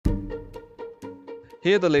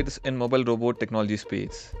Here the latest in mobile robot technology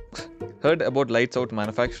space. Heard about lights out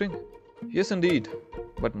manufacturing? Yes indeed.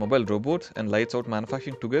 But mobile robots and lights out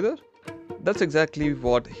manufacturing together? That's exactly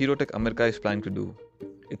what Hirotech America is planning to do.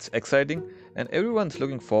 It's exciting and everyone's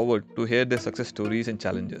looking forward to hear their success stories and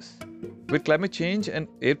challenges. With climate change and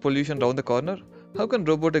air pollution round the corner, how can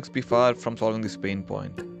robotics be far from solving this pain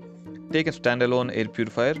point? Take a standalone air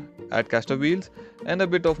purifier, add castor wheels, and a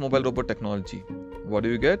bit of mobile robot technology. What do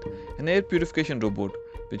you get? An air purification robot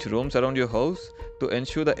which roams around your house to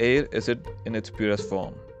ensure the air is in its purest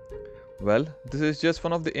form. Well, this is just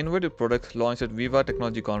one of the innovative products launched at Viva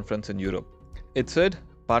Technology Conference in Europe. It said,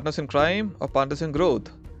 partners in crime or partners in growth.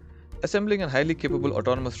 Assembling a highly capable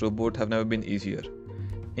autonomous robot have never been easier.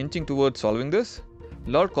 Inching towards solving this,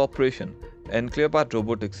 Lord Corporation and Clearpath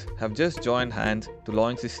Robotics have just joined hands to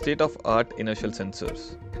launch the state-of-art inertial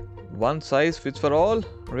sensors. One size fits for all,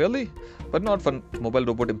 really? But not for mobile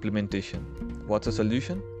robot implementation. What's the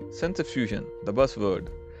solution? Sensor fusion, the buzzword.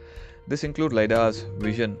 This includes LiDARs,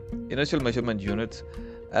 vision, inertial measurement units,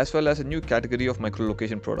 as well as a new category of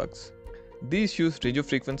microlocation products. These use radio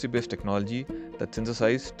frequency-based technology that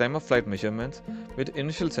synthesize time-of-flight measurements with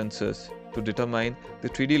inertial sensors to determine the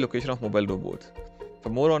 3D location of mobile robots. For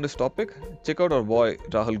more on this topic, check out our boy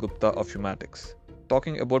Raghav Gupta of Humatics,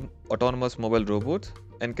 talking about autonomous mobile robots,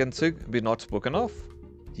 and can SIG be not spoken of?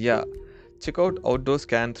 Yeah, check out Outdoor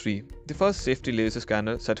Scan 3, the first safety laser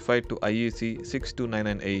scanner certified to IEC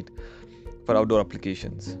 62998 for outdoor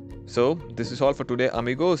applications. So, this is all for today,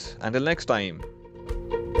 amigos. Until next time.